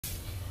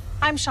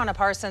I'm Shauna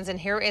Parsons, and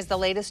here is the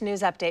latest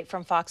news update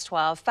from Fox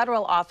 12.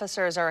 Federal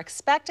officers are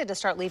expected to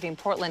start leaving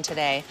Portland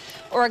today.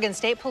 Oregon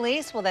State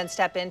Police will then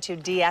step in to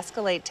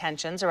de-escalate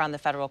tensions around the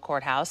federal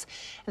courthouse.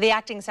 The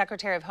acting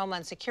Secretary of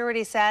Homeland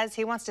Security says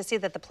he wants to see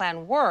that the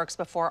plan works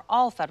before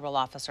all federal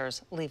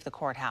officers leave the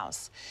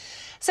courthouse.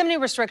 Some new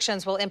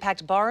restrictions will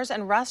impact bars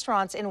and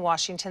restaurants in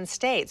Washington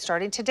state.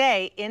 Starting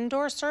today,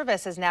 indoor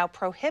service is now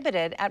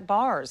prohibited at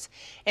bars.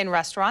 In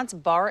restaurants,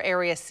 bar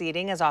area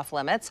seating is off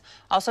limits.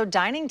 Also,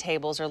 dining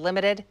tables are limited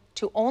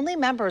to only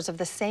members of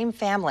the same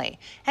family,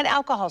 and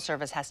alcohol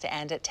service has to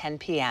end at 10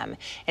 p.m.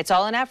 It's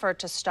all an effort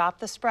to stop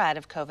the spread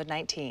of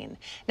COVID-19.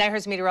 Now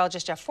here's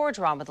meteorologist Jeff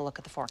Forgeron with a look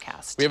at the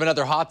forecast. We have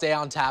another hot day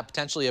on tap,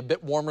 potentially a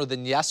bit warmer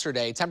than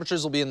yesterday.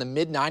 Temperatures will be in the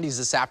mid-90s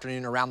this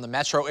afternoon around the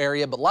metro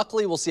area, but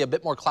luckily we'll see a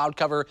bit more cloud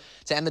cover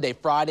to end the day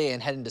Friday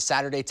and head into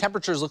Saturday.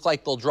 Temperatures look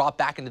like they'll drop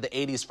back into the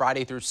 80s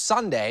Friday through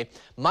Sunday.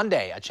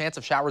 Monday, a chance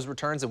of showers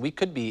returns, and we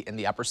could be in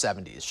the upper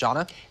 70s.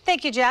 Shauna?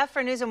 Thank you, Jeff.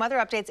 For news and weather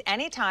updates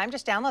anytime,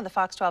 just download the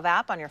Fox 12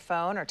 app on your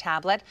phone or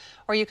tablet,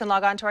 or you can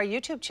log on to our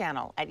YouTube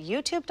channel at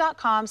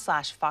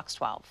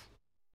youtube.com/Fox12.